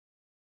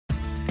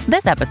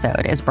This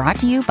episode is brought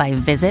to you by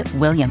Visit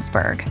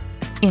Williamsburg.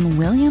 In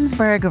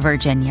Williamsburg,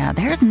 Virginia,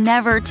 there's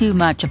never too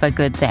much of a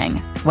good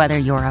thing. Whether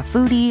you're a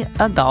foodie,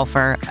 a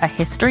golfer, a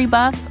history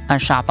buff, a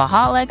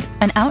shopaholic,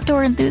 an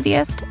outdoor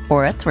enthusiast,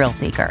 or a thrill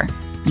seeker,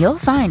 you'll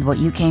find what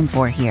you came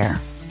for here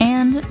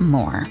and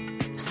more.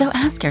 So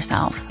ask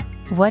yourself,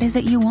 what is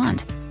it you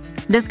want?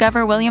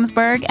 Discover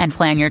Williamsburg and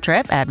plan your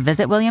trip at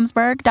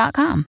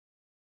visitwilliamsburg.com.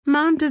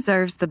 Mom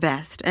deserves the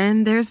best,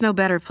 and there's no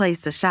better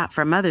place to shop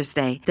for Mother's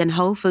Day than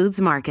Whole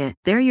Foods Market.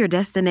 They're your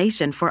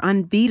destination for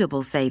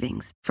unbeatable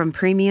savings, from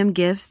premium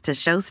gifts to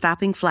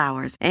show-stopping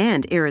flowers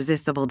and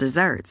irresistible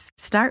desserts.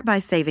 Start by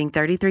saving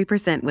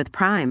 33% with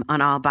Prime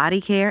on all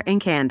body care and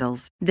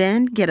candles.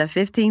 Then get a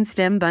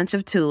 15-stem bunch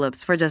of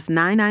tulips for just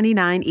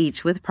 $9.99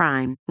 each with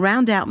Prime.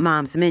 Round out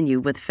Mom's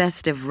menu with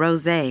festive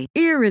rosé,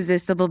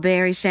 irresistible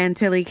berry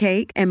chantilly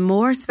cake, and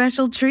more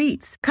special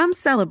treats. Come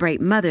celebrate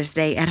Mother's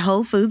Day at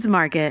Whole Foods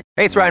Market.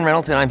 Hey, it's Ryan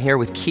Reynolds, and I'm here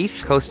with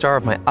Keith, co-star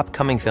of my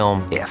upcoming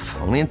film, If,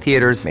 only in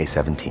theaters May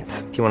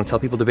 17th. Do you want to tell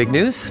people the big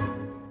news?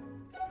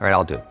 All right,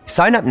 I'll do it.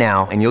 Sign up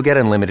now and you'll get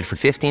unlimited for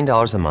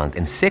 $15 a month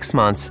and 6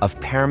 months of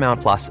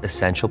Paramount Plus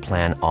Essential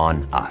Plan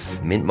on us.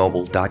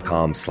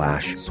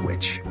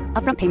 Mintmobile.com/switch.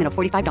 Upfront payment of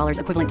 $45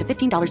 equivalent to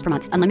 $15 per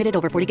month. Unlimited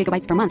over 40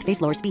 gigabytes per month.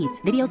 Face lower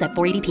speeds. Videos at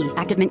 480p.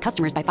 Active Mint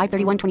customers by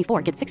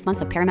 531.24 get 6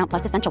 months of Paramount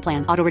Plus Essential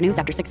Plan. Auto renews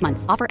after 6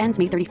 months. Offer ends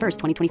May 31st,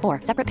 2024.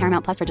 Separate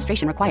Paramount Plus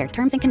registration required.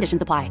 Terms and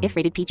conditions apply if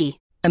rated PG.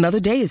 Another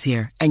day is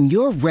here, and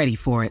you're ready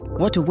for it.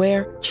 What to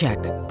wear? Check.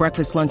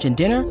 Breakfast, lunch, and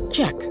dinner?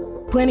 Check.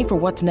 Planning for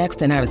what's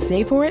next and how to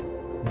save for it?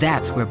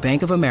 That's where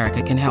Bank of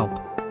America can help.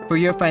 For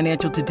your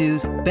financial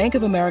to-dos, Bank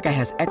of America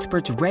has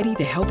experts ready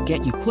to help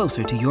get you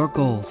closer to your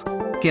goals.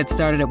 Get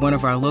started at one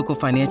of our local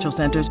financial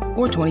centers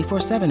or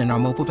 24/7 in our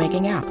mobile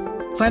banking app.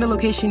 Find a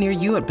location near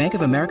you at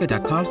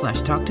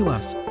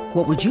bankofamerica.com/talktous.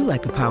 What would you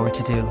like the power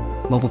to do?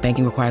 Mobile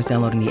banking requires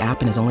downloading the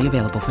app and is only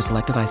available for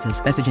select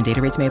devices. Message and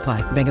data rates may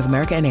apply. Bank of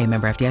America N.A.,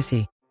 member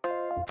FDIC.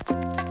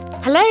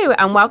 Hello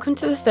and welcome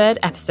to the third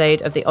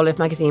episode of the Olive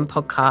Magazine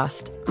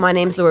podcast. My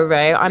name's Laura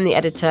Rowe, I'm the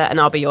editor and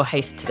I'll be your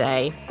host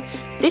today.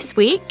 This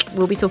week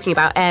we'll be talking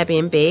about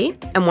Airbnb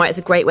and why it's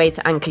a great way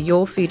to anchor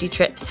your foodie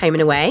trips home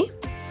and away.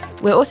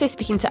 We're also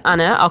speaking to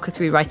Anna, our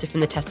cookery writer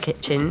from the Test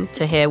Kitchen,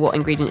 to hear what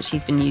ingredients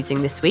she's been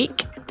using this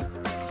week.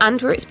 And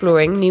we're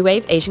exploring new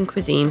wave Asian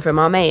cuisine from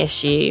our May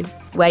issue,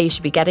 where you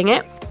should be getting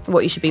it,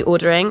 what you should be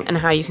ordering and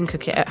how you can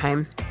cook it at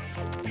home.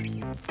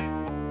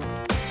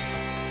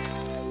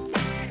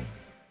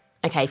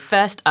 Okay,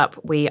 first up,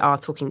 we are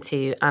talking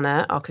to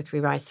Anna, our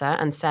cookery writer,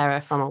 and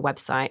Sarah from our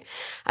website.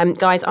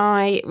 Guys,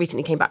 I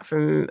recently came back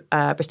from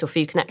Bristol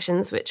Food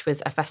Connections, which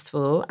was a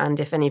festival. And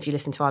if any of you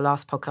listened to our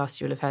last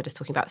podcast, you'll have heard us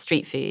talking about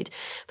street food.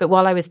 But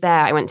while I was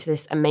there, I went to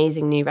this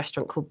amazing new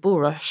restaurant called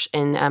Bulrush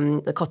in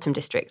the Cottam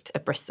district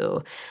of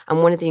Bristol.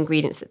 And one of the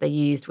ingredients that they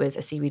used was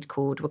a seaweed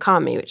called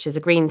wakame, which is a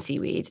green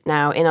seaweed.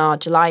 Now, in our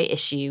July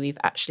issue, we've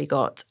actually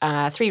got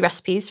 3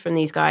 recipes from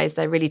these guys.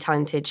 They're really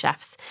talented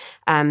chefs.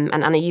 And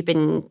Anna, you've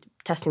been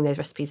testing those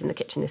recipes in the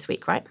kitchen this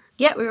week, right?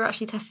 Yeah, we were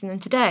actually testing them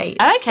today.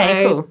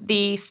 Okay, cool.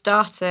 The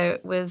starter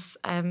was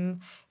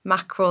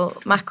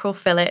mackerel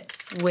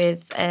fillets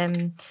with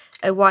a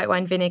white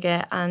wine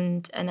vinegar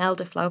and an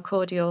elderflower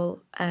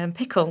cordial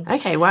pickle.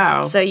 Okay,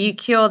 wow. So you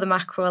cure the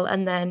mackerel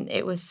and then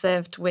it was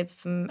served with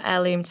some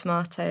heirloom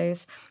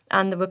tomatoes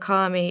and the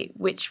wakame,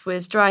 which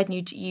was dried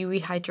and you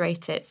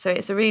rehydrate it. So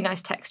it's a really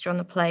nice texture on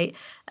the plate.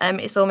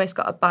 It's almost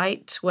got a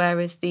bite,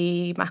 whereas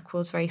the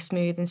mackerel's very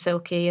smooth and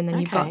silky, and then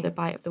you've got the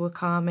bite of the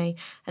wakame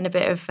and a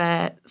bit of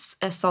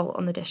salt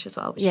on the dish as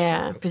well.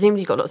 Yeah,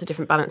 presumably you've got lots of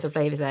different balance of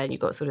flavours there.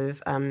 You've got sort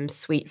of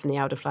sweet from the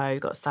elderflower,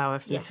 you've got sour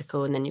from the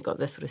pickle, and then you've got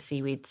the sort of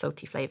seaweed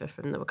salty flavour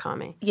from the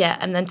wakame. Yeah,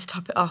 and then to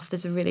top it off,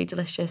 there's a really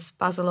delicious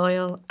basil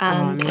oil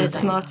and a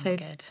tomato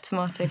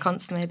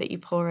consomme that you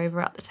pour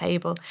over at the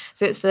table.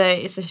 So it's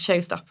a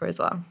showstopper as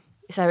well.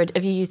 Sarah,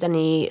 have you used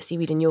any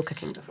seaweed in your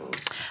cooking before?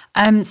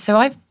 So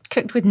I've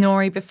cooked with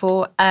nori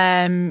before.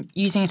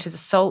 Using it as a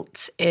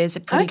salt is a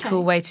pretty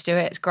cool way to do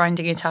it. It's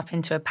grinding it up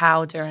into a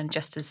powder and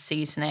just as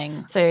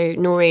seasoning. So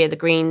nori are the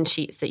green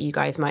sheets that you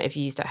guys might have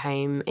used at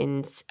home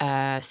in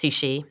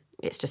sushi.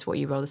 It's just what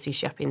you roll the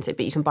sushi up into,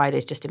 but you can buy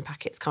those just in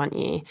packets, can't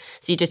you?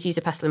 So you just use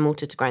a pestle and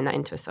mortar to grind that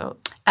into a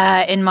salt?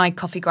 In my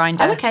coffee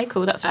grinder. Oh, okay,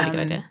 cool. That's a really good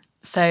idea.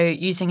 So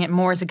using it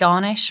more as a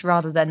garnish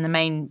rather than the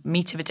main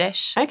meat of a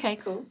dish. Okay,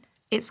 cool.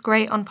 It's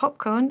great on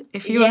popcorn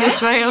if you want to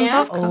try it on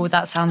popcorn. Oh,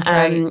 that sounds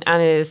great.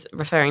 Anna's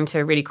referring to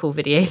a really cool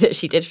video that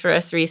she did for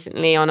us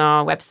recently on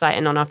our website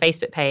and on our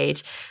Facebook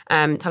page.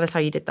 Tell us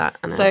how you did that,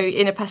 Anna. So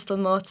in a pestle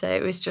mortar,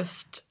 it was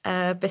just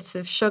a bit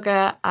of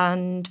sugar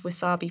and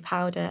wasabi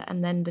powder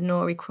and then the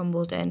nori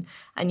crumbled in,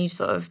 and you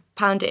sort of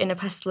pound it in a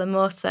pestle and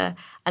mortar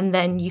and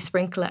then you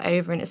sprinkle it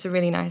over, and it's a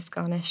really nice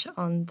garnish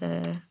on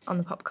the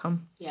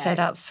popcorn. Yeah, so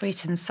that's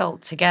sweet and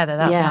salt together.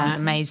 That sounds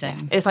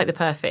amazing. It's like the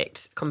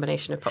perfect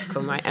combination of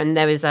popcorn, right? And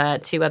there was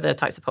 2 other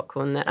types of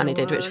popcorn that Anna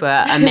did, which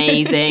were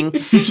amazing.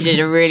 She did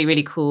a really,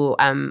 really cool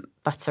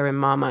butter and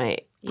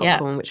Marmite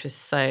popcorn, which was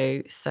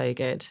so, so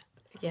good.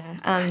 Yeah,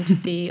 and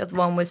the other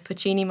one was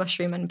porcini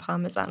mushroom and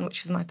parmesan,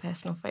 which was my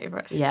personal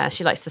favourite. Yeah,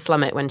 she likes to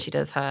slum it when she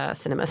does her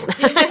cinema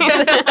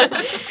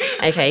snacks.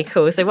 Okay,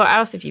 cool. So what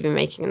else have you been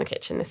making in the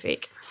kitchen this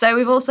week? So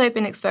we've also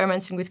been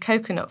experimenting with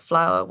coconut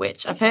flour,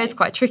 which I've heard is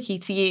quite tricky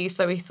to use.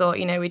 So we thought,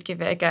 we'd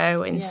give it a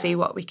go and see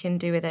what we can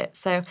do with it.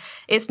 So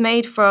it's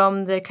made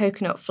from the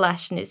coconut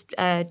flesh, and it's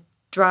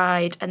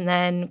dried and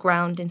then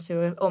ground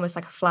into almost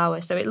like a flour,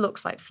 so it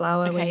looks like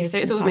flour. Okay, so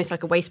it's almost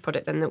like a waste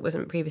product then that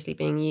wasn't previously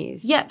being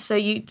used. Yep.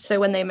 So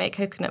when they make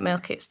coconut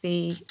milk, it's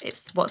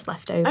what's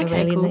left over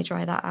really, and they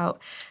dry that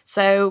out.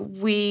 So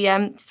we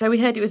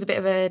heard it was a bit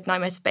of a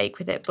nightmare to bake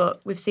with it,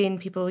 but we've seen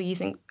people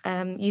using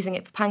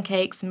it for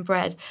pancakes and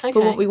bread. Okay.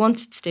 But what we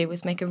wanted to do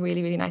was make a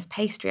really, really nice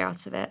pastry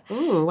out of it.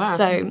 Ooh, wow.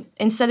 So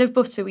instead of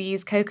butter, we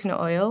used coconut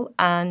oil,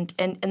 and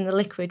in the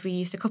liquid we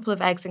used a couple of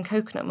eggs and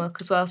coconut milk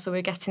as well. So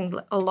we're getting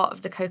a lot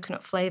of the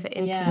coconut flavour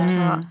into the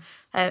tart,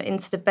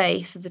 into the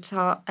base of the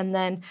tart. And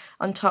then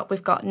on top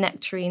we've got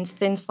nectarines,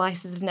 thin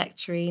slices of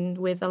nectarine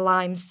with a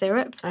lime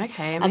syrup.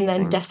 Okay, amazing. And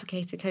then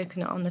desiccated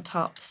coconut on the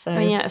top. So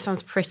that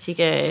sounds pretty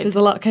good. There's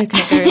a lot of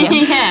coconut going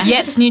on.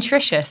 Yet it's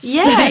nutritious.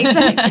 Yeah,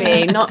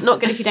 exactly. Not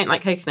good if you don't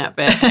like coconut,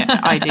 but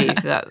I do,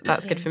 so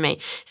that's good for me.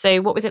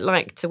 So what was it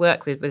like to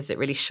work with? Was it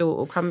really short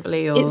or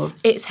crumbly? Or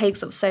it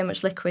takes up so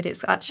much liquid.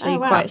 It's actually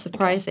quite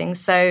surprising. Okay.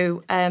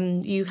 So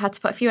you had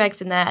to put a few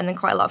eggs in there and then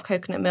quite a lot of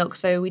coconut milk.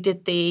 So we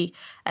did the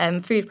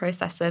food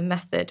processor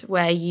method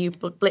where you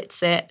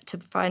blitz it to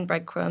find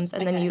breadcrumbs,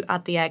 and then you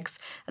add the eggs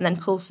and then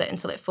pulse it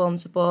until it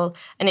forms a ball.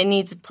 And it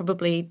needs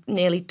probably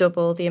nearly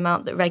double the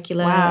amount that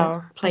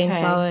regular plain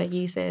flour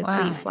uses,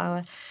 wheat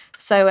flour.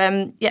 So,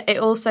 it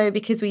also,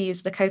 because we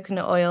use the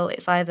coconut oil,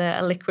 it's either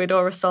a liquid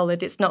or a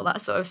solid. It's not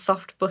that sort of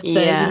soft butter.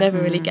 Yeah. You never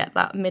really get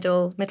that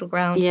middle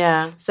ground.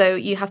 Yeah. So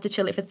you have to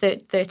chill it for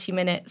 30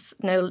 minutes,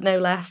 no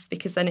less,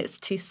 because then it's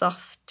too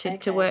soft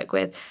to work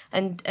with.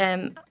 And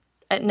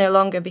no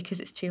longer because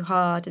it's too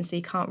hard, and so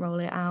you can't roll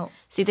it out.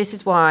 See, this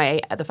is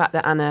why the fact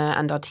that Anna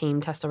and our team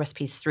test our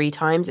recipes 3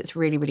 times, it's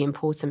really, really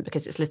important,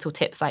 because it's little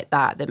tips like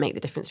that make the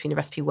difference between a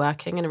recipe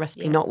working and a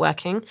recipe not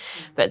working.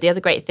 But the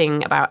other great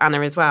thing about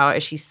Anna as well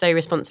is she's so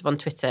responsive on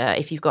Twitter.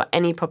 If you've got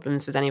any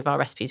problems with any of our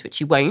recipes, which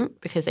you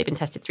won't because they've been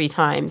tested 3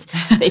 times,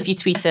 but if you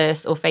tweet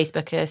us or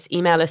Facebook us,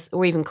 email us,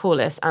 or even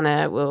call us,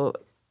 Anna will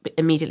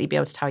immediately be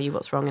able to tell you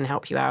what's wrong and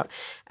help you out.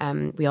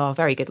 We are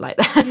very good like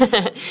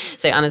that.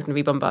 So Anna's going to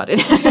be bombarded.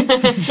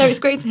 No, it's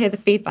great to hear the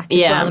feedback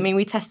as well. I mean,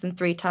 we test them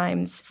 3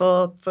 times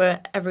for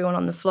everyone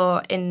on the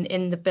floor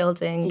in the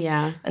building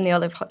and the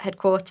Olive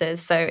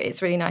headquarters. So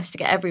it's really nice to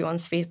get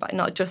everyone's feedback,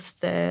 not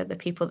just the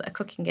people that are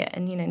cooking it,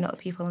 and not the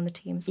people on the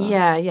team as well.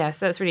 Yeah.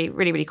 So that's really,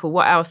 really, really cool.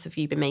 What else have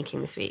you been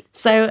making this week?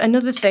 So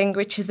another thing,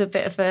 which is a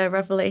bit of a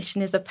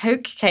revelation, is a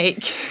poke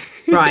cake.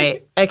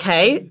 Right.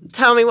 Okay.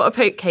 Tell me what a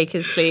poke cake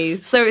is,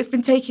 please. So it's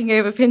been taking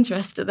over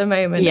Pinterest at the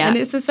moment. Yeah. And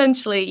it's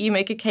essentially you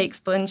make a cake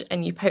sponge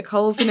and you poke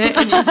holes in it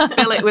and you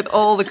fill it with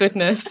all the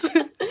goodness.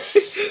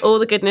 All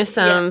the goodness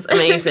sounds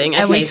amazing.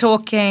 Okay. Are we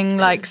talking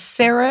like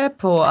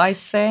syrup or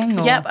icing?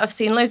 Or? Yep, I've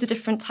seen loads of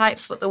different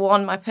types, but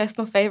my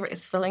personal favourite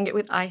is filling it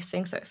with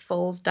icing, so it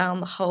falls down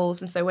the holes,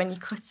 and so when you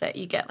cut it,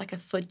 you get like a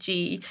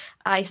fudgy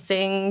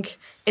icing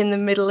in the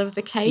middle of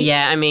the cake.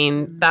 Yeah, I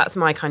mean, that's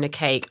my kind of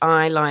cake.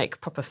 I like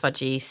proper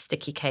fudgy,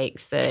 sticky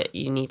cakes that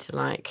you need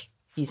to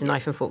use a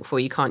knife and fork for.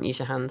 You can't use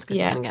your hands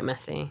because it's going to get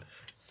messy.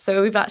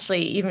 So we've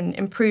actually even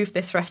improved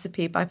this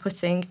recipe by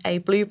putting a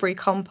blueberry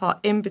compote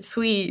in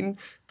between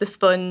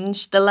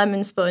the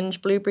lemon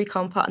sponge, blueberry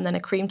compote, and then a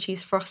cream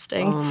cheese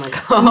frosting. Oh my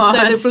God.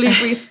 So the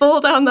blueberries fall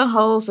down the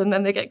holes and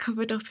then they get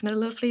covered up in a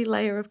lovely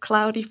layer of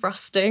cloudy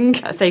frosting.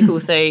 That's so cool.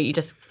 So you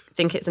just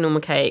think it's a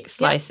normal cake,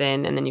 slice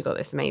in, and then you've got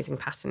this amazing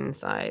pattern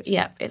inside.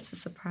 Yep, it's a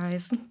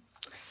surprise.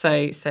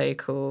 So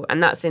cool.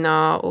 And that's in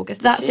our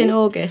August issue? That's in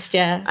August,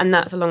 yeah. And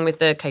that's along with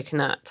the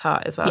coconut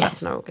tart as well. Yes.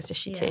 That's in our August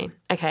issue too.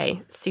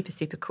 Okay, super,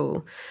 super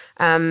cool.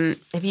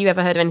 Have you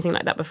ever heard of anything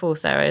like that before,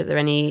 Sarah? Are there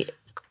any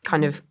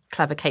kind of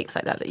clever cakes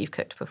like that you've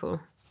cooked before?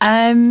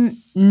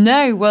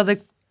 No. Well, the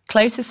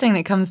closest thing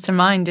that comes to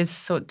mind is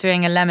sort of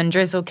doing a lemon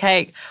drizzle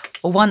cake.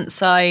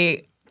 Once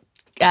I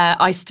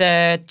iced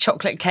a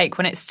chocolate cake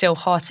when it's still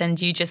hot,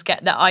 and you just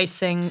get the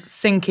icing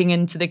sinking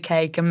into the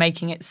cake and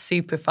making it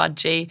super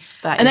fudgy.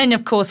 Then,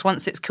 of course,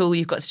 once it's cool,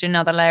 you've got to do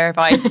another layer of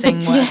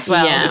icing as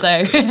well. Yeah.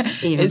 So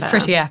it's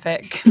pretty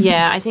epic.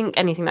 Yeah, I think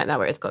anything like that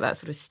where it's got that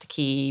sort of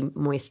sticky,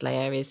 moist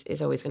layer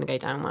is always going to go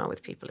down well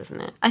with people,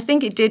 isn't it? I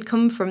think it did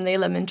come from the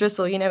lemon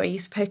drizzle. I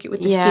used to poke it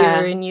with the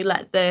skewer and you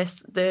let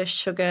the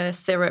sugar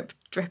syrup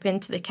drip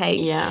into the cake.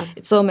 Yeah.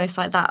 It's almost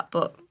like that,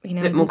 but, a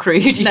bit more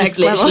crude. You just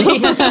literally...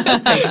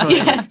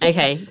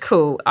 Okay,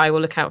 cool. I will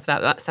look out for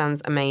that. That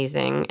sounds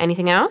amazing.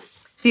 Anything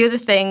else? The other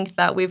thing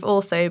that we've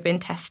also been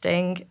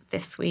testing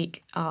this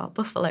week are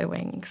buffalo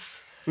wings.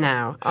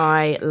 Now,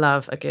 I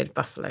love a good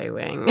buffalo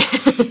wing.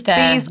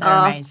 These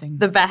are amazing.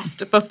 The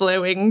best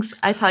buffalo wings.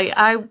 I tell you,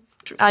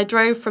 I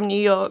drove from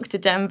New York to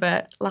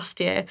Denver last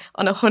year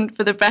on a hunt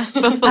for the best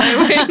buffalo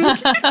wing.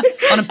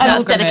 On a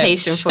pilgrimage.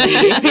 Dedication for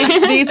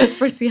you. These are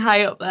pretty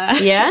high up there.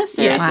 Yeah,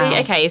 seriously? Wow.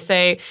 Okay,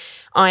 so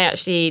I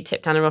actually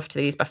tipped Anna off to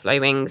these buffalo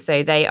wings.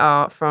 So they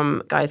are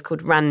from guys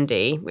called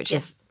Randy, which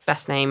is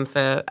best name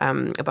for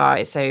a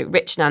bar. So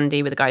Rich and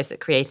Andy were the guys that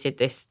created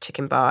this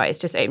chicken bar. It's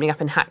just opening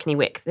up in Hackney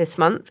Wick this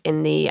month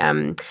in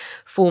the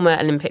former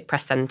Olympic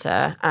Press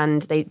Centre,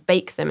 and they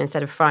bake them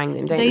instead of frying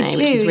them, don't they? Which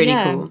is really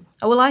cool.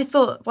 Well,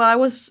 I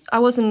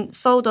wasn't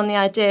sold on the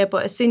idea,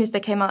 but as soon as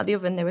they came out of the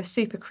oven, they were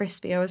super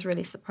crispy. I was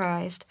really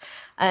surprised.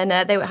 And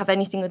they won't have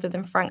anything other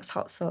than Frank's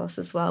hot sauce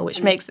as well,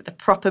 which makes it the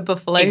proper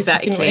buffalo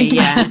chicken wing.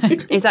 Yeah.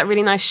 It's that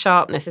really nice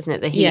sharpness, isn't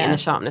it? The heat and the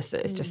sharpness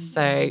that is just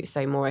so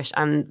moreish.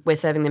 And we're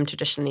serving them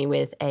traditionally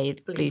with a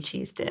blue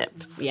cheese dip.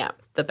 Yeah,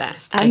 the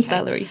best. And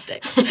celery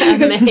sticks.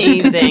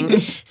 Amazing.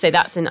 So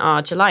that's in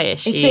our July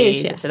issue. It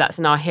is, yes. So that's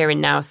in our Here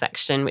and Now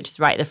section, which is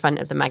right at the front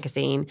of the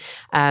magazine.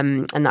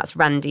 And that's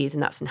Randy's,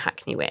 and that's in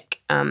Hackney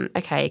Wick.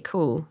 Okay,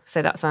 cool.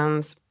 So that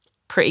sounds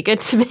pretty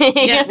good to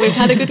me. Yeah, we've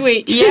had a good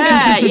week.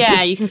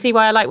 yeah. You can see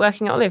why I like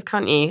working at Olive,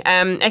 can't you?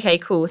 Okay,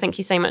 cool. Thank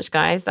you so much,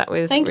 guys. That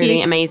was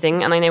really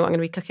amazing. And I know what I'm going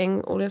to be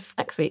cooking all of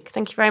next week.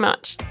 Thank you very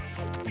much.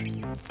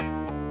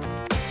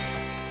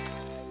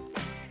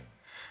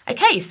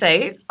 Okay,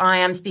 so I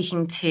am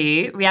speaking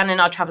to Rhiannon,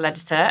 our travel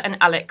editor, and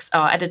Alex,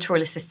 our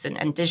editorial assistant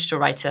and digital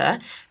writer,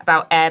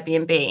 about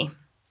Airbnb.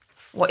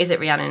 What is it,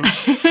 Rhiannon?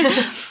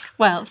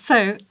 Well,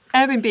 so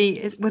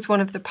Airbnb was one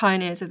of the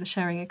pioneers of the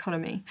sharing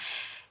economy.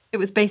 It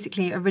was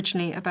basically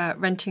originally about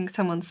renting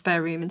someone's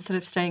spare room instead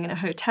of staying in a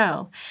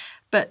hotel.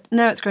 But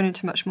now it's grown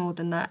into much more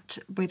than that,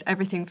 with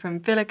everything from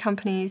villa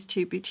companies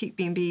to boutique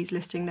B&Bs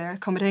listing their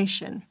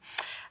accommodation.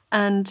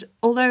 And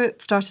although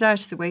it started out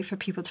as a way for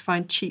people to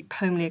find cheap,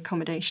 homely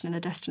accommodation in a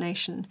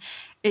destination,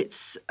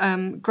 it's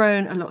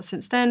grown a lot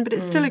since then, but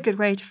it's still a good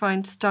way to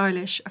find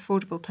stylish,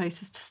 affordable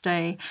places to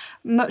stay,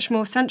 much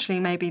more centrally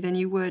maybe than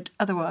you would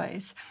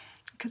otherwise.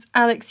 Because,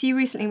 Alex, you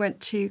recently went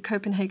to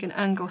Copenhagen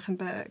and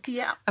Gothenburg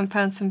and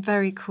found some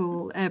very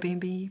cool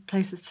Airbnb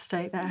places to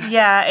stay there.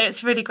 Yeah,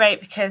 it's really great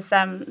because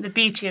the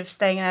beauty of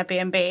staying in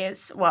Airbnb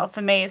is, well,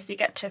 for me, is you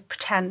get to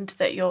pretend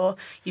that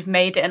you've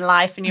made it in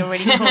life and you're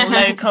really cool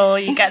local.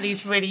 You get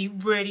these really,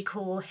 really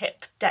cool,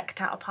 hip,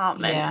 decked-out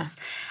apartments.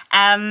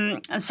 Yeah.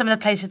 And some of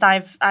the places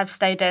I've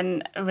stayed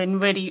in are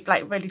in really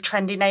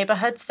trendy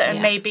neighbourhoods that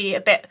are maybe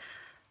a bit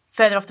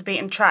further off the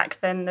beaten track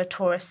than the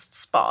tourist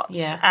spots.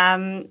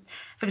 Yeah.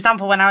 For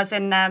example, when I was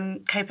in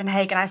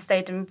Copenhagen, I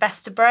stayed in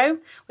Vesterbro,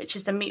 which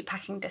is the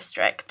meatpacking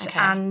district. Okay.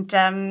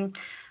 And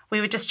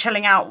we were just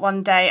chilling out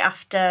one day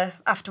after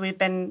we'd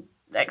been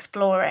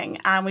exploring,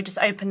 and we just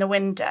opened the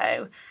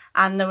window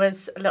and there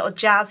was a little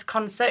jazz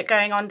concert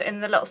going on in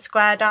the little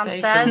square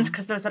downstairs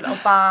because there was a little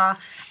bar,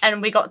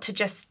 and we got to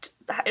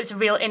it was a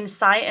real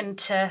insight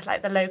into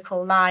like the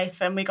local life,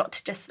 and we got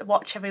to just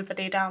watch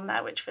everybody down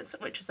there, which was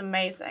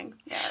amazing.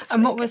 Yeah,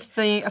 and what was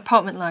the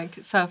apartment like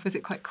itself? Was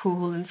it quite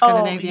cool and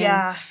Scandinavian? Oh,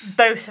 yeah,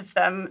 both of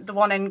them. The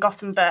one in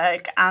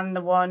Gothenburg and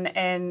the one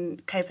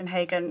in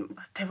Copenhagen,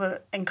 they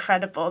were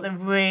incredible. They're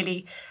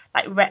really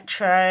like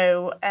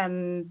retro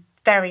and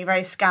very,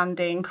 very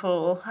Scandi and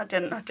cool. I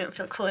didn't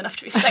feel cool enough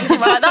to be saying something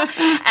like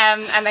that.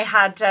 And they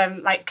had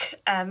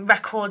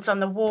records on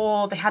the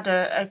wall. They had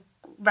a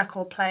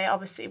record player.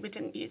 Obviously, we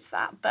didn't use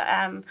that, but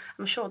I'm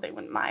sure they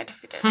wouldn't mind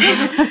if we did.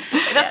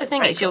 That's the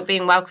thing, is you're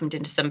being welcomed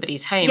into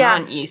somebody's home,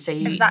 aren't you? So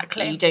you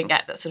don't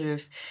get that sort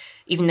of,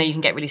 even though you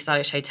can get really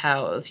stylish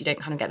hotels, you don't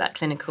kind of get that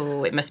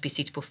clinical, it must be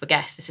suitable for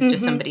guests. This is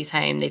just somebody's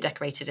home. They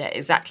decorated it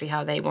exactly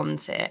how they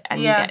want it, and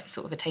you get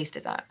sort of a taste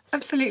of that.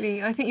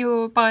 Absolutely. I think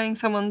you're buying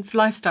someone's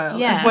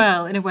lifestyle as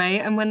well, in a way,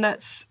 and when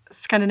that's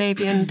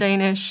Scandinavian,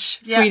 Danish,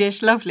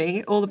 Swedish,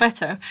 lovely, all the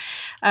better.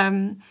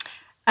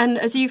 And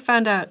as you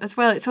found out as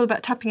well, it's all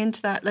about tapping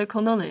into that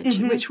local knowledge,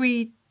 which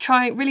we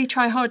really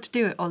try hard to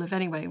do at Olive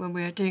anyway. When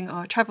we're doing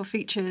our travel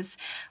features,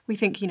 we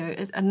think,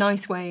 a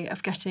nice way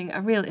of getting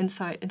a real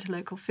insight into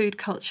local food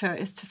culture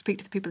is to speak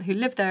to the people who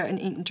live there and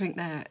eat and drink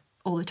there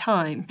all the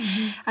time.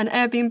 And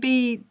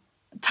Airbnb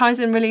ties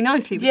in really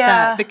nicely with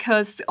that,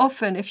 because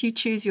often if you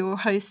choose your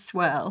hosts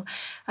well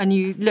and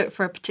you look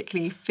for a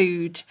particularly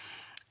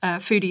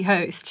foodie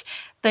host,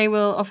 they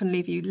will often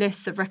leave you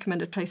lists of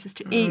recommended places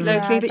to eat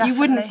locally that you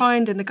wouldn't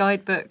find in the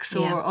guidebooks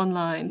or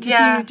online.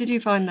 Did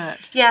you find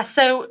that? Yeah,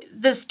 so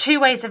there's two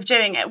ways of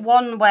doing it.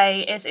 One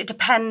way is it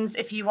depends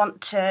if you want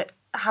to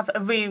have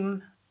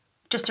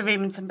just a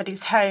room in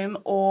somebody's home,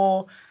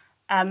 or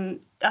the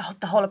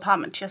whole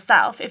apartment to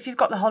yourself. If you've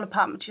got the whole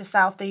apartment to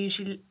yourself, they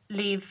usually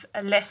leave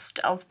a list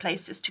of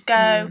places to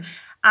go.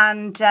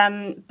 And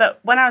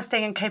but when I was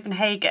staying in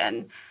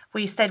Copenhagen,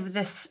 we stayed with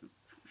this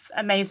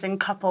amazing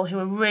couple who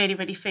were really,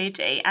 really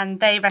foodie, and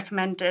they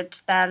recommended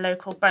their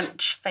local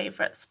brunch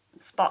favourite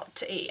spot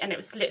to eat, and it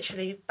was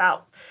literally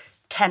about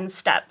 10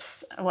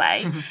 steps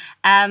away.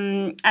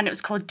 And it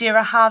was called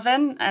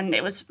Dyrehaven, and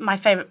it was my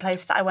favourite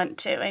place that I went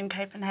to in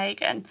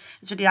Copenhagen.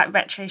 It was really like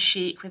retro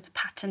chic with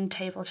patterned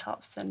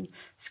tabletops and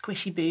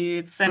squishy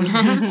booths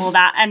and all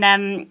that. And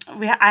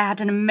I had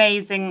an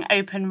amazing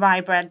open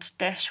rye bread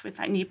dish with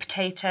like new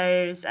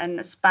potatoes and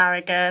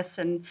asparagus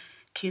and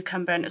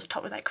cucumber, and it was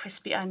topped with like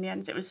crispy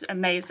onions. It was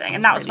amazing.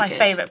 And that was my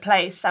favourite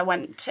place I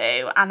went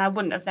to, and I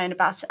wouldn't have known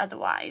about it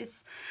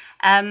otherwise.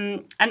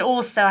 And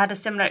also I had a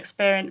similar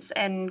experience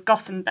in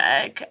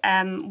Gothenburg,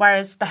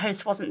 whereas the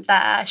host wasn't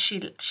there.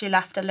 She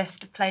left a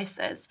list of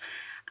places,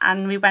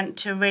 and we went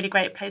to a really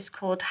great place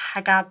called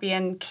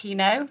Hagabian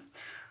Kino.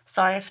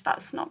 Sorry if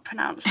that's not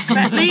pronounced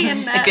correctly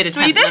in a good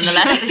Swedish.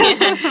 attempt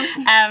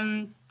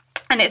nonetheless.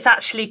 And it's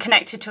actually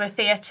connected to a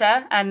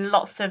theatre, and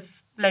lots of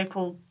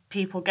local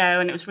people go,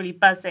 and it was really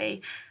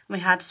buzzy. We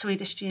had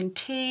Swedish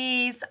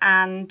G&Ts,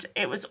 and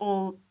it was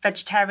all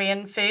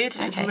vegetarian food,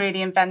 and it was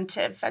really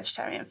inventive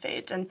vegetarian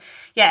food. And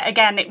yeah,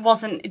 again, it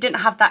didn't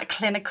have that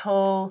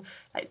clinical,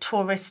 like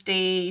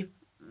touristy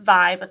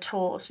vibe at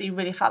all. So you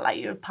really felt like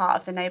you were part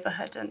of the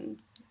neighbourhood and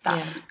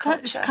that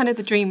culture. That's kind of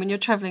the dream when you're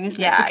travelling,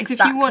 isn't it? Because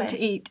if you want to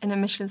eat in a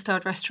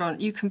Michelin-starred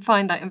restaurant, you can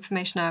find that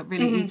information out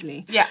really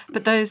easily. Yeah.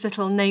 But those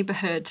little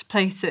neighbourhood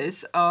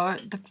places are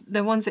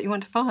the ones that you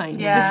want to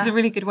find. Yeah. This is a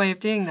really good way of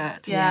doing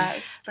that. Yeah,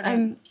 it's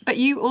brilliant. But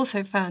you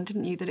also found,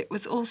 didn't you, that it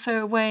was also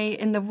a way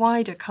in the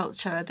wider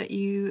culture that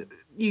you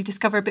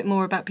discover a bit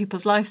more about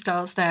people's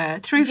lifestyles there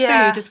through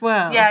food as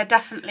well. Yeah,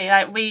 definitely.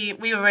 Like we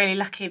were really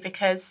lucky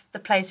because the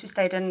place we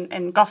stayed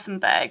in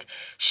Gothenburg,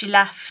 she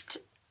left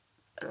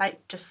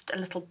like just a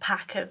little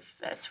pack of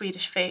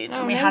Swedish foods,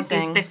 and we had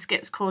these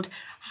biscuits called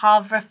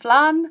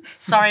havreflan.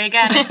 Sorry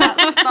again if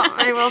that's not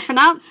very well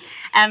pronounced.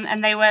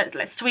 And they were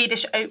like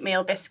Swedish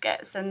oatmeal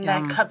biscuits, and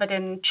they're covered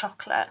in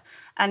chocolate.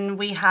 And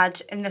we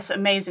had in this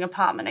amazing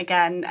apartment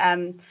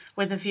again,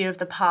 with a view of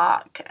the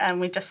park, and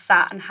we just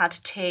sat and had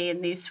tea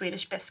and these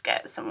Swedish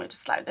biscuits, and we're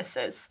just like, this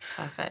is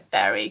perfect,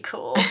 very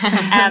cool.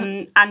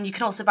 And you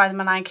can also buy them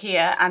on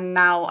IKEA, and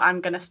now I'm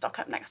going to stock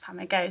up next time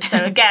I go.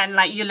 So again,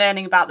 like you're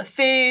learning about the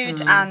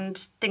food and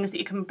things that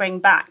you can bring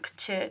back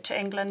to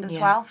England as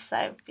well.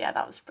 So yeah,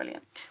 that was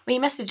brilliant. Well, you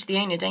message the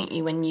owner, don't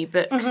you, when you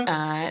book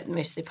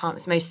most of the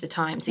apartments most of the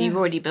time? So you're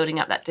already building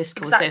up that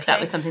discourse. Exactly. So if that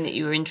was something that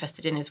you were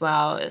interested in as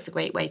well, it's a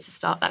great way to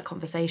start that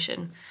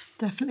conversation.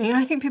 Definitely. And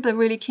I think people are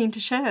really keen to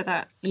share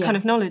that kind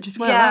of knowledge as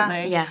well, aren't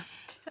they? Yeah.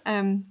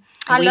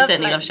 We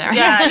certainly love sharing.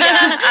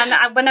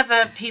 Yeah. And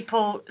whenever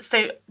people,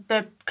 so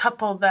the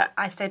couple that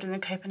I stayed with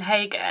in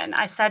Copenhagen,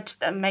 I said to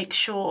them, make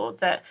sure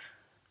that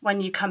when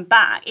you come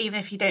back, even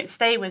if you don't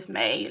stay with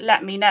me,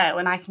 let me know,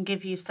 and I can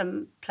give you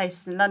some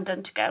places in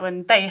London to go.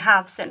 And they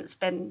have since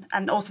been,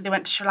 and also they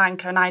went to Sri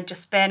Lanka, and I'd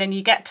just been, and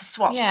you get to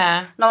swap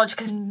knowledge,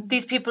 because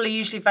these people are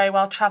usually very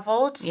well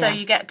travelled, so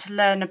you get to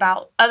learn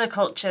about other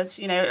cultures.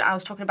 You know, I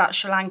was talking about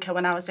Sri Lanka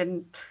when I was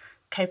in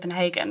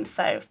Copenhagen,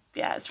 so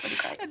yeah, it's really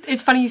great.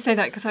 It's funny you say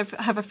that, because I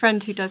have a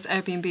friend who does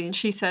Airbnb, and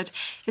she said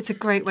it's a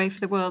great way for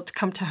the world to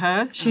come to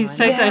her. She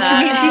says that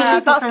she meets these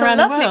people from around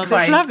the world. Quote.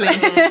 It's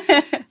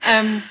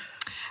lovely.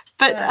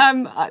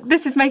 But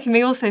this is making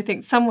me also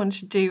think someone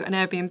should do an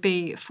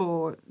Airbnb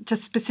for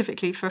just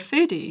specifically for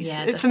foodies.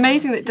 Yeah, it's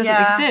amazing that it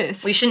doesn't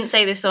exist. We shouldn't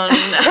say this on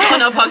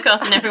our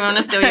podcast and everyone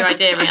will steal your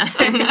idea,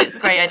 Rhiannon. It's a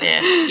great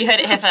idea. You heard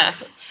it here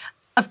first.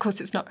 Of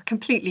course, it's not a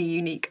completely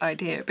unique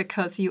idea,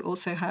 because you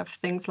also have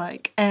things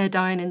like Air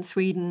Dine in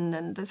Sweden,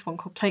 and there's one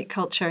called Plate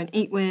Culture and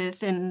Eat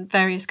With in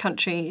various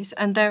countries,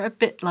 and they're a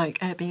bit like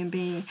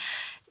Airbnb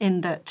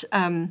in that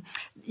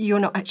you're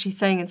not actually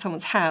staying in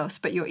someone's house,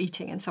 but you're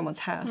eating in someone's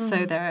house.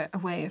 So they're a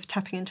way of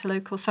tapping into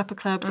local supper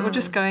clubs or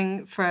just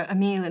going for a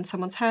meal in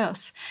someone's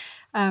house.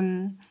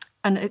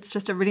 And it's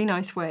just a really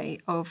nice way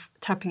of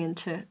tapping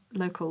into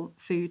local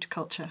food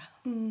culture.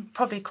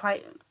 Probably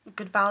quite a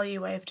good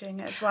value way of doing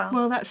it as well.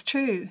 Well, that's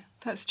true.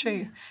 That's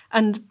true.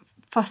 And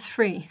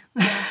fuss-free.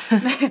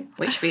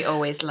 Which we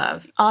always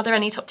love. Are there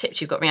any top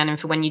tips you've got, Rhiannon,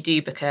 for when you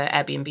do book a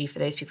Airbnb for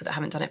those people that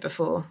haven't done it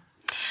before?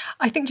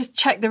 I think just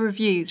check the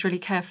reviews really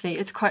carefully.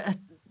 It's quite a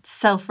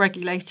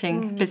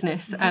self-regulating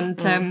business,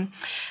 and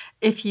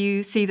if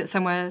you see that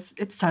somewhere's,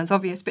 it sounds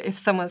obvious, but if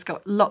someone's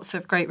got lots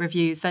of great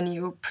reviews, then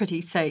you're pretty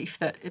safe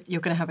that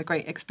you're going to have a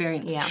great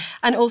experience. Yeah.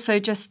 And also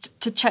just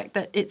to check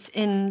that it's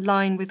in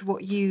line with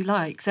what you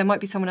like. So there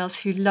might be someone else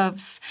who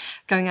loves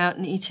going out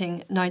and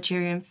eating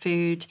Nigerian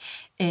food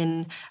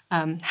in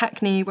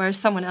Hackney, whereas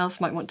someone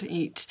else might want to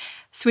eat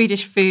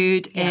Swedish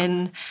food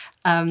in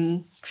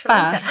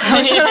Bath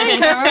or Sri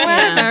Lanka or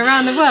wherever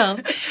around the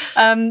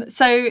world.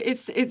 So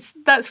it's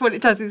that's what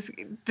it does. Is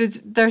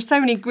there are so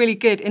many really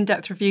good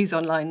in-depth reviews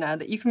online now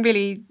that you can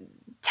really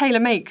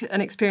tailor-make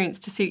an experience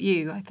to suit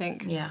you, I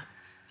think. Yeah.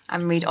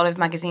 And read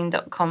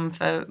olivemagazine.com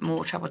for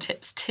more travel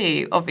tips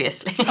too,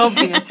 obviously.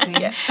 Obviously.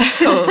 Yeah.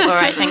 Cool. All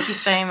right. Thank you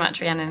so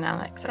much, Rhiannon and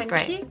Alex. That's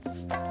great. You.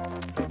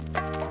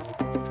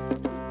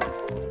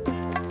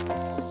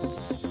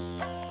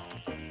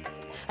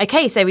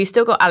 Okay, so we've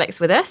still got Alex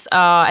with us,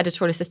 our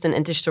editorial assistant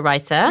and digital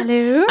writer.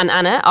 Hello. And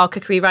Anna, our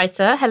cookery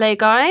writer. Hello,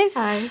 guys.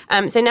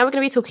 Hi. So now we're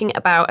going to be talking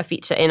about a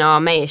feature in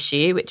our May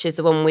issue, which is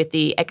the one with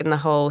the egg in the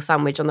hole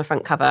sandwich on the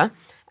front cover.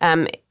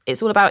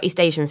 It's all about East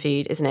Asian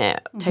food, isn't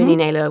it? Tony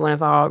Naylor, one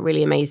of our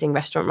really amazing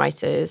restaurant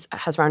writers,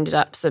 has rounded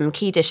up some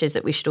key dishes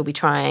that we should all be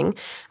trying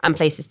and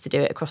places to do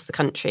it across the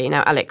country.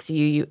 Now, Alex,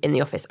 you in the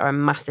office are a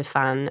massive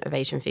fan of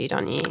Asian food,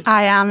 aren't you?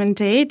 I am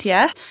indeed,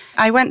 yeah.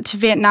 I went to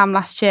Vietnam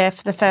last year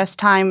for the first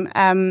time,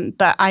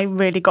 but I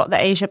really got the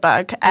Asia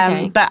bug.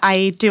 But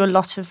I do a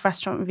lot of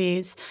restaurant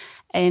reviews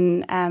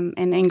in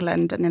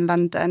England and in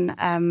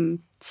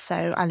London. So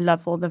I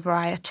love all the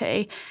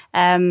variety.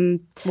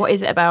 What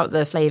is it about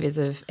the flavours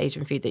of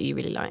Asian food that you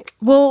really like?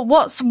 Well,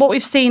 what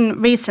we've seen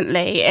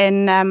recently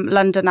in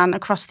London and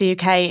across the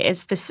UK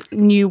is this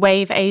new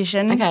wave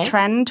Asian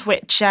trend,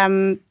 which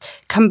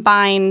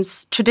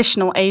combines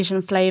traditional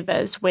Asian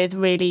flavours with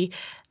really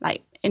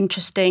like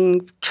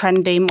interesting,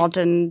 trendy,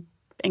 modern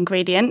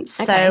ingredients.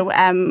 So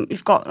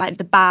you've got like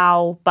the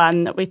bao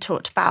bun that we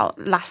talked about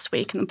last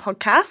week in the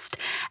podcast,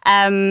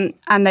 and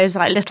those are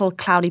like little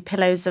cloudy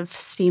pillows of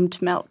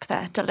steamed milk.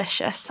 They're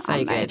delicious.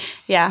 So good.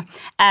 Yeah.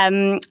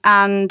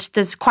 And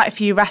there's quite a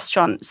few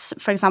restaurants.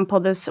 For example,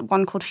 there's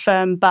one called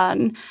Firm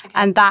Bun,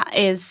 and that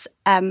is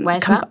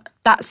where's that?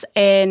 That's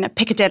in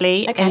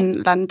Piccadilly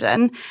in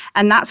London,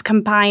 and that's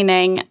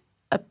combining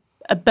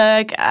a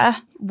burger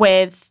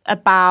with a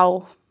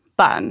bao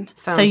bun.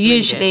 Sounds so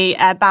usually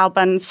really bao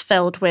bun's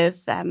filled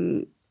with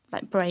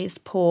like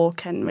braised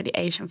pork and really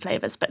Asian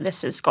flavours, but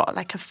this has got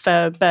like a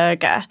fur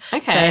burger. So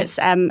it's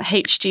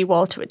HG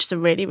Walter, which is a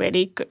really,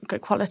 really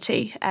good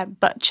quality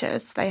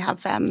butchers. They have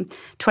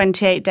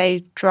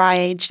 28-day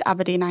dry-aged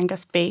Aberdeen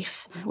Angus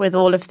beef with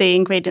all of the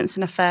ingredients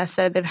in a fur.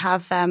 So they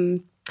have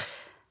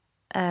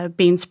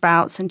bean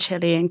sprouts and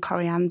chilli and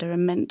coriander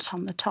and mint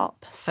on the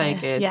top. So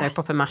good. So a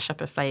proper mashup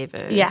of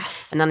flavours.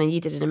 Yes. And Anna,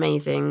 you did an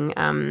amazing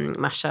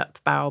mashup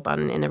bao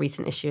bun in a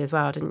recent issue as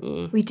well, didn't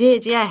you? We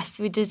did, yes.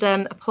 We did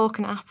a pork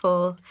and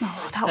apple.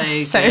 Oh, that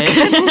was so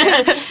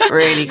good.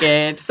 Really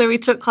good. So we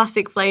took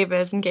classic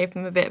flavours and gave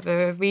them a bit of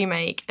a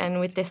remake. And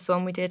with this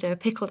one, we did a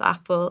pickled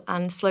apple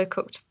and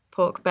slow-cooked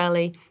pork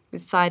belly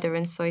with cider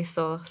and soy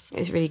sauce. It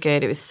was really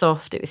good. It was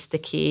soft, it was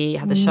sticky, it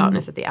had the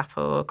sharpness of the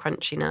apple,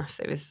 crunchiness.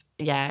 It was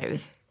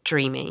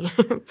dreamy.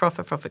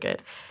 proper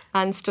good.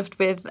 And stuffed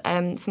with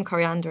some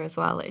coriander as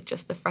well. It's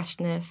just the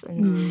freshness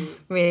and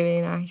really,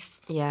 really nice.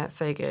 Yeah,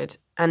 so good.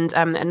 And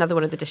another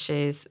one of the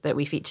dishes that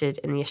we featured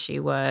in the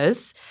issue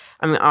was,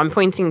 I'm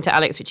pointing to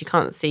Alex, which you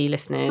can't see,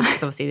 listeners,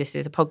 because obviously this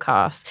is a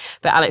podcast,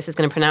 but Alex is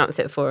going to pronounce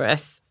it for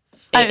us.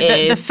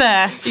 The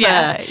fur.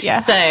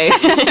 Yeah.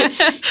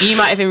 So you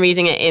might have been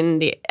reading it in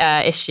the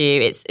issue.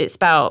 It's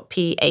spelled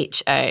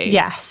PHO.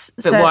 Yes.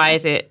 But why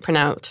is it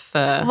pronounced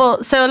fur?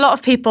 Well, so a lot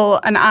of people,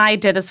 and I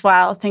did as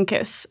well, think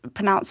it's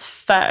pronounced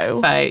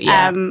faux. Faux,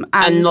 yeah.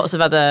 And lots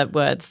of other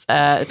words,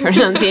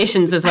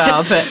 pronunciations as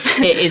well, but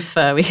it is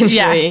fur, we can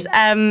show you.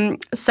 Yes.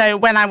 So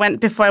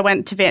before I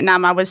went to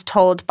Vietnam, I was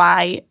told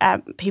by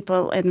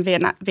people in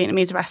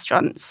Vietnamese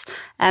restaurants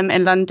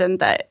in London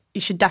that you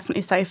should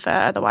definitely say fur,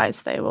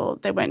 otherwise they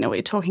won't know what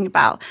you're talking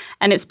about.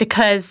 And it's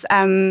because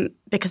of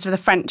the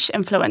French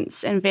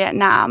influence in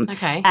Vietnam.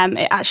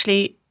 It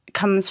actually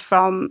comes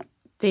from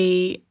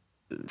the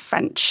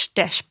French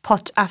dish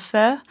pot à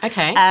feu.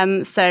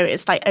 So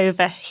it's like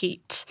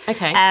overheat.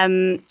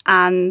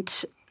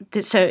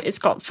 So it's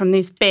got from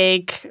these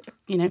big,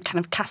 kind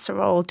of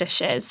casserole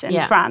dishes in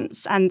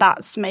France, and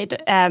that's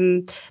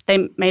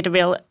they made a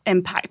real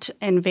impact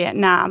in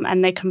Vietnam,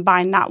 and they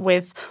combine that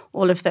with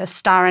all of the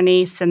star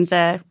anise and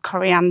the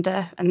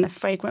coriander and the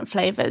fragrant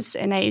flavours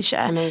in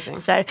Asia. Amazing.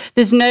 So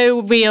there's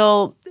no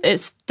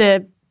it's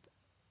the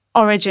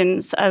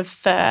origins of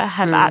fur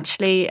have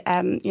actually,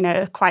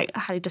 quite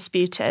highly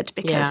disputed,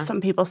 because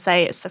some people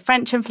say it's the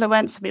French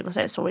influence, some people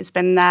say it's always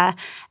been there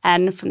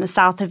and from the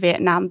south of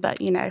Vietnam, but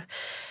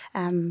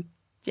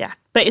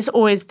but it's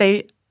always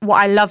what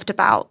I loved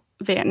about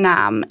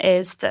Vietnam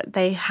is that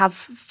they have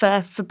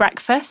fur for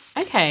breakfast.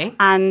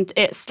 And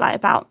it's like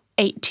about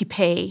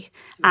 80p,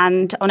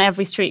 and on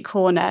every street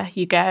corner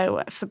you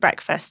go for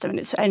breakfast, and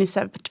it's only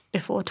served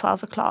before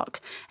 12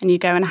 o'clock, and you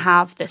go and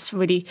have this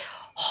really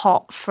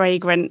hot,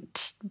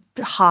 fragrant,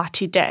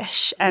 hearty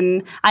dish.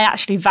 And I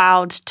actually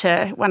vowed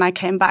to, when I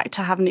came back,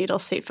 to have noodle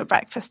soup for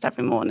breakfast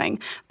every morning.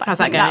 But how's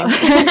that going?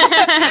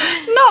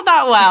 Not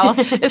that well.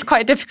 It's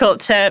quite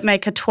difficult to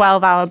make a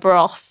 12-hour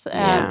broth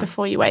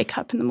before you wake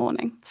up in the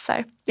morning.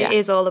 So it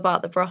is all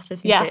about the broth,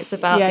 isn't it? It's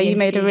about you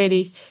made a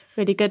really,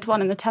 really good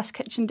one in the test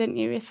kitchen, didn't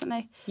you,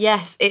 recently?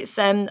 Yes, it's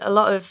a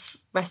lot of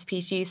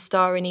recipes use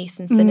star anise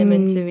and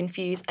cinnamon to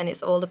infuse, and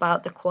it's all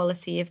about the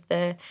quality of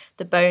the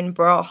bone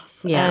broth.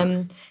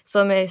 It's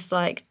almost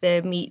like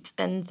the meat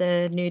and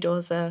the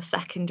noodles are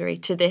secondary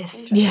to this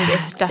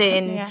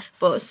thin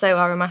but so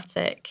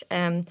aromatic.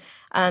 And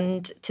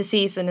to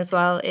season as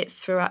well,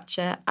 it's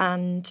sriracha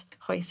and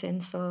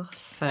hoisin sauce.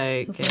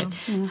 So good.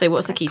 Well. So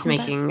what's the key to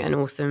making an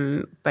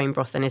awesome bone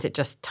broth then? Is it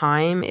just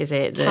time? Is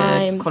it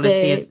the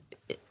quality of...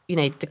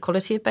 do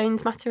quality of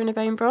bones matter in a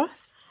bone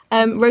broth?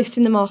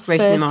 Roasting them off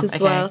as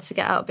okay. well to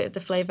get out a bit of the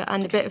flavour,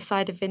 and a bit of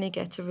cider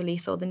vinegar to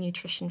release all the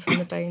nutrition from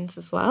the bones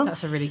as well.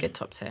 That's a really good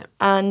top tip.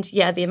 And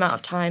the amount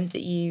of time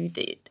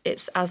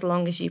it's as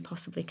long as you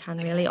possibly can,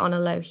 really, on a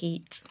low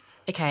heat.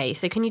 Okay,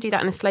 so can you do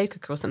that in a slow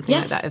cooker or something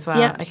like that as well?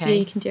 Yeah, okay.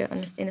 You can do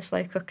it in a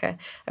slow cooker.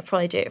 I'd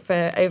probably do it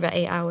for over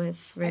 8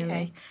 hours, really.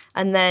 Okay.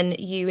 And then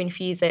you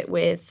infuse it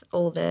with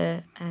all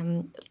the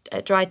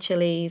dried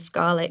chilies,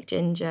 garlic,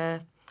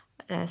 ginger,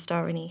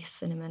 star anise,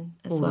 cinnamon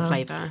as well. All the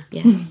flavour.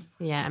 Yes.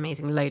 Yeah,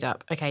 amazing. Load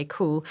up. Okay,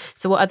 cool.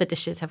 So what other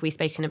dishes have we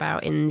spoken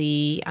about in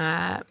the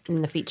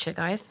feature,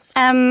 guys?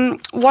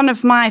 One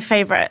of my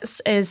favourites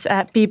is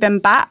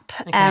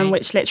bibimbap,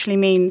 which literally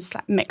means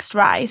like mixed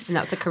rice. And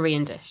that's a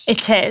Korean dish.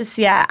 It is,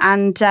 yeah.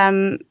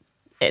 And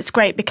it's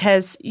great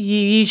because you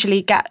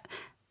usually get...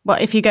 Well,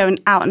 if you go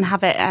out and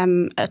have it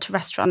at a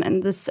restaurant,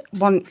 and there's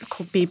one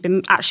called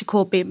bibimbap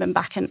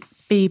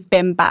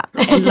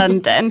in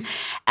London,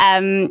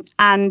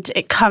 and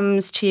it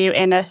comes to you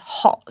in a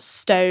hot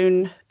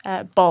stone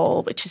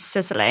bowl, which is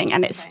sizzling,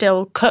 and it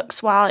still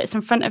cooks while it's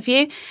in front of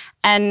you.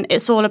 And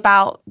it's all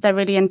about, they're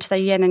really into the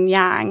yin and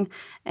yang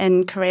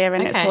in Korea,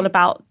 and it's all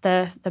about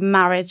the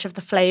marriage of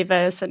the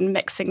flavours and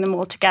mixing them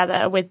all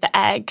together with the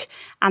egg,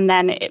 and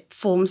then it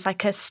forms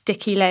like a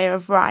sticky layer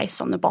of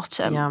rice on the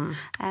bottom. Yum.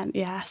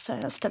 So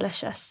that's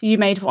delicious. You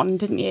made one,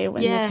 didn't you,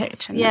 in the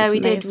kitchen? Yeah, we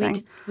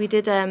did. We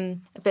did a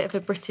bit of a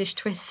British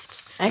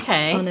twist on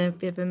a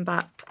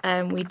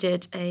bibimbap. We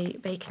did a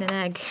bacon and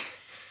egg.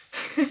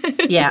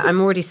 Yeah,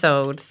 I'm already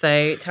sold.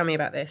 So tell me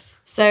about this.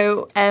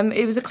 So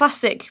it was a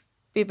classic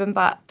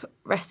bibimbap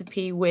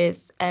recipe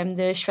with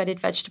the shredded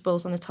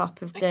vegetables on the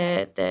top of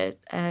the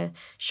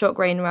short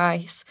grain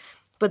rice.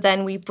 But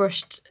then we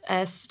brushed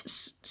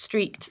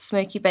streaked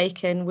smoky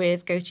bacon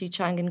with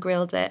gochujang and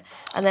grilled it,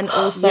 and then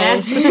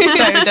also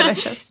so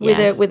delicious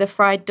with a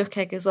fried duck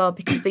egg as well,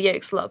 because the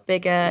yolk's a lot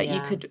bigger.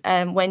 You could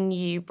when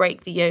you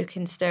break the yolk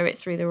and stir it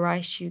through the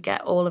rice, you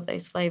get all of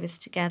those flavours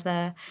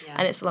together,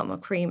 and it's a lot more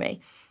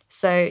creamy.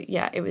 So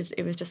it was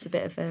just a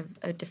bit of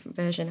a different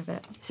version of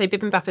it. So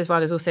bibimbap as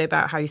well is also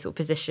about how you sort of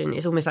position.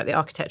 It's almost like the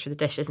architecture of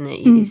the dish, isn't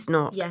it? It's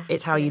not. Yeah.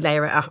 It's how you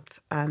layer it up.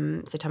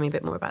 So tell me a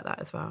bit more about that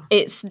as well.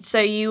 It's so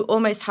you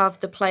almost have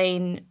the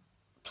plain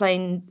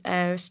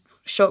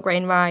short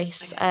grain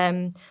rice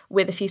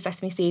with a few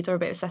sesame seeds or a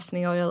bit of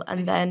sesame oil,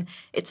 and then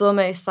it's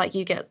almost like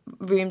you get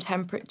room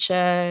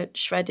temperature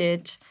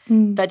shredded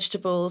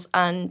vegetables.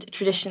 And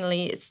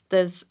traditionally,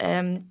 they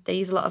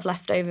use a lot of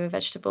leftover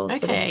vegetables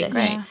for this dish.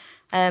 Great.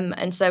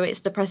 And so it's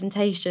the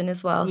presentation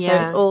as well. So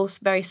it's all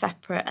very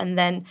separate. And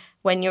then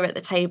when you're at the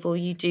table,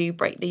 you do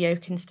break the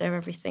yolk and stir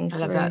everything through.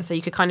 I love that. So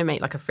you could kind of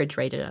make like a fridge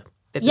raider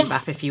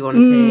bibimbap if you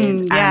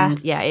wanted.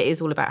 And it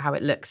is all about how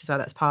it looks as well.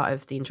 That's part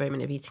of the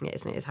enjoyment of eating it,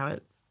 isn't it? Is how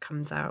it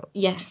comes out.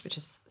 Yes. Which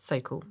is so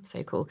cool,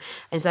 so cool.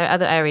 And is there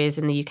other areas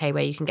in the UK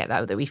where you can get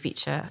that we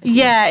feature?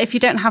 Yeah, if you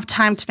don't have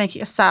time to make it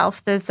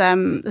yourself, there's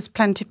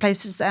plenty of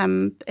places.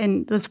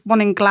 There's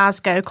one in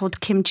Glasgow called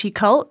Kimchi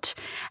Cult.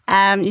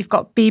 You've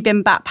got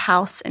Bibimbap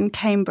House in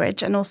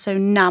Cambridge, and also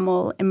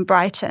Namel in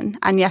Brighton.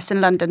 And yes,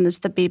 in London there's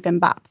the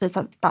Bibimbap. There's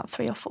about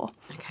 3 or 4.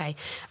 Okay,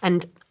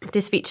 and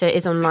this feature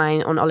is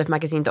online on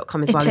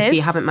olivemagazine.com as well. If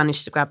you haven't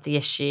managed to grab the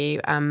issue,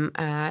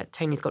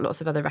 Tony's got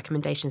lots of other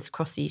recommendations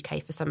across the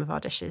UK for some of our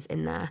dishes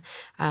in there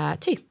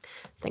too.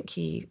 Thank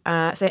you.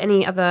 So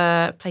any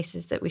other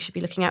places that we should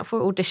be looking out for,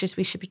 or dishes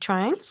we should be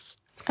trying?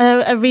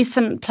 A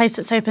recent place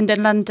that's opened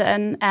in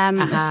London is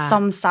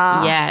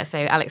Somsa. Yeah, so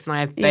Alex and I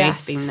have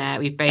both been there.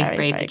 We've both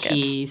braved the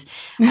queues.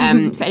 For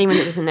anyone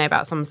that doesn't know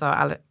about Somsa,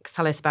 Alex,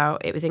 tell us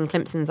about it. Was in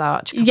Climpson's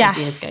Arch a couple of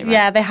years ago, right?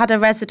 Yeah, they had a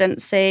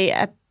residency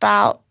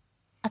about,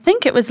 I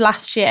think it was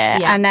last year,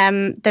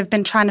 and they've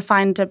been trying to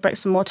find a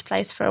bricks and mortar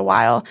place for a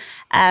while,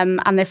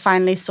 and they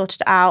finally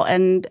sorted it out.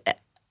 And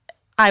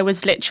I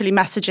was literally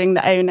messaging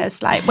the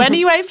owners like, when are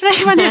you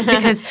opening?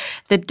 Because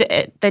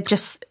they're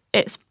just...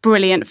 It's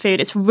brilliant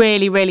food. It's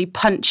really, really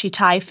punchy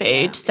Thai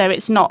food. So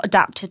it's not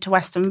adapted to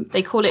Western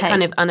They call it taste.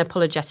 kind of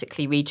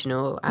unapologetically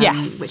regional,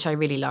 which I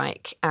really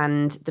like.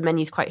 And the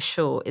menu's quite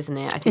short, isn't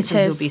it? I think some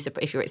people be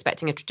surprised if you're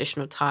expecting a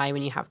traditional Thai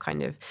when you have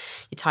kind of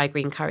your Thai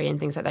green curry and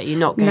things like that. You're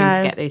not going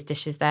to get those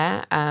dishes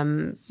there.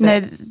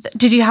 No.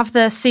 Did you have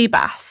the sea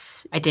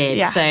bass? I did.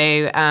 Yes. So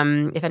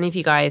if any of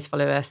you guys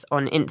follow us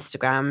on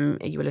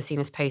Instagram, you will have seen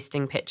us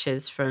posting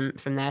pictures from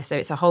there. So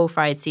it's a whole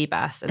fried sea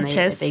bass, and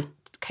they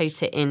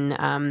coat it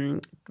in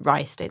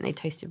rice, don't they?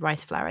 Toasted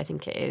rice flour, I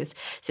think it is.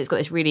 So it's got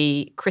this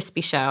really crispy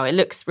shell. It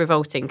looks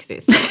revolting because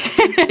it's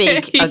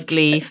big,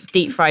 ugly,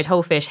 deep fried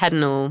whole fish, head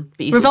and all.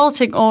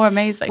 Revolting or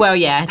amazing? Well,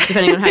 yeah,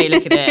 depending on how you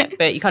look at it.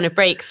 But you kind of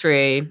break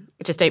through.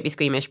 Just don't be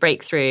squeamish.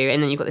 Break through,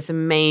 and then you've got this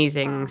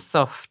amazing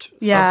soft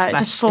it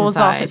just falls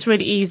inside. off. It's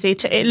really easy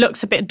to. It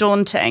looks a bit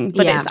daunting,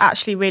 but it's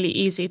actually really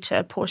easy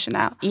to portion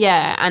out.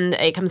 Yeah, and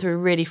it comes with a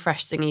really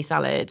fresh zingy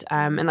salad.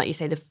 And like you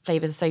say, the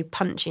flavours are so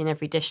punchy in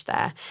every dish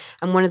there.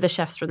 And one of the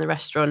chefs from the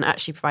restaurant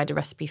actually provided a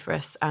recipe for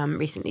us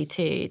recently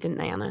too, didn't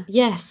they, Anna?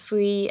 Yes,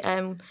 we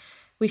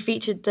We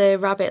featured the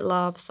rabbit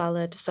larb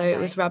salad. So it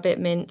was rabbit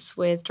mince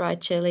with dried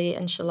chilli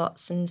and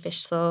shallots and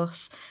fish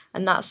sauce.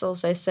 And that's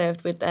also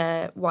served with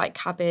white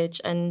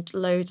cabbage and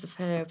loads of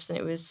herbs, and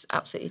it was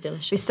absolutely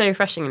delicious. It was so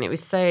refreshing, and it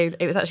was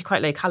actually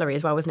quite low calorie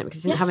as well, wasn't it?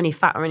 Because it didn't have any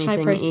fat or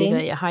anything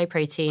either. Yeah, high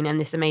protein, and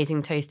this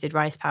amazing toasted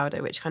rice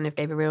powder, which kind of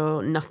gave a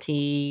real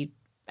nutty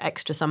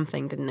extra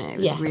something, didn't it?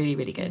 It was really,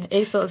 really good.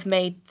 It sort of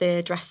made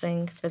the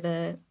dressing for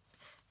the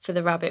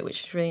rabbit,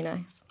 which was really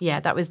nice. Yeah,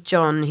 that was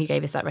John who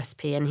gave us that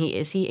recipe, and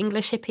is he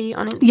English Hippie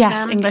on Instagram?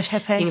 Yes, English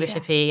Hippie. English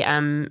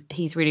Hippie.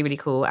 He's really, really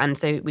cool. And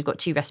so we've got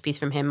 2 recipes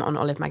from him on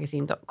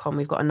olivemagazine.com.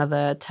 We've got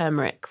another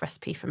turmeric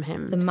recipe from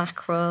him. The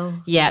mackerel.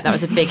 Yeah, that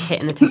was a big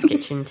hit in the test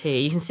kitchen too.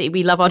 You can see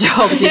we love our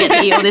jobs. We get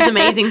to eat all this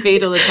amazing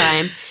food all the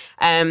time.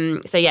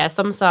 So yeah,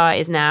 Somsar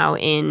is now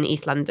in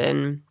East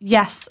London.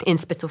 Yes. In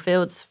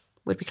Spitalfields,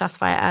 would we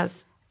classify it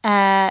as?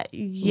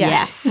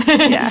 Yes.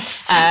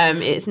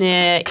 It's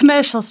near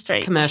Commercial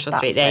Street.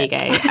 There you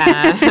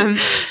go.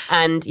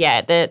 And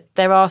yeah,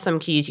 there are some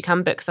queues. You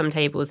can book some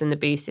tables in the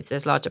booths if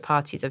there's larger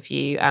parties of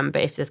you. But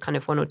if there's kind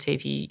of 1 or 2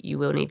 of you, you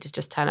will need to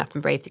just turn up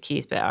and brave the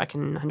queues. But I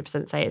can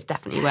 100% say it's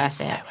definitely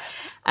worth it.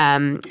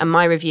 And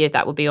my review of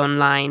that will be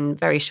online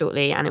very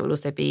shortly, and it will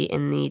also be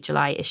in the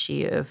July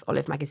issue of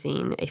Olive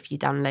Magazine if you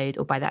download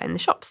or buy that in the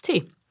shops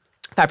too.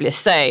 Fabulous.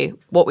 So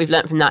what we've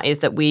learned from that is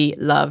that we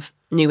love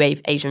new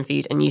wave Asian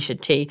food, and you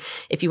should too.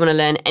 If you want to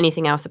learn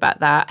anything else about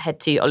that,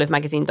 head to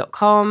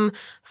olivemagazine.com,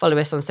 follow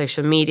us on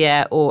social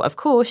media, or of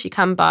course you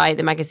can buy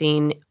the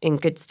magazine in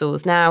good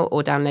stores now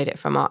or download it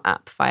from our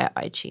app via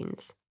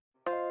iTunes.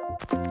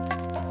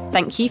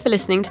 Thank you for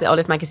listening to the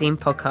Olive Magazine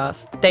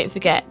podcast. Don't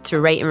forget to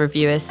rate and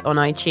review us on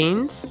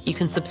iTunes. You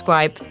can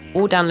subscribe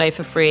or download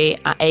for free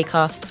at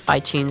Acast,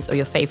 iTunes, or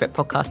your favourite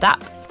podcast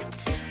app.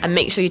 And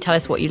make sure you tell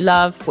us what you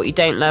love, what you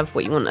don't love,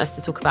 what you want us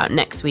to talk about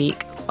next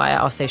week via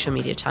our social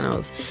media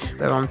channels.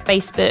 We're on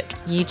Facebook,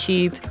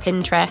 YouTube,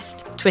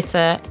 Pinterest,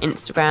 Twitter,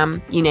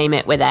 Instagram, you name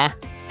it, we're there.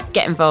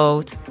 Get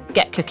involved,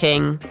 get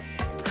cooking.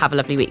 Have a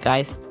lovely week,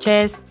 guys.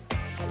 Cheers.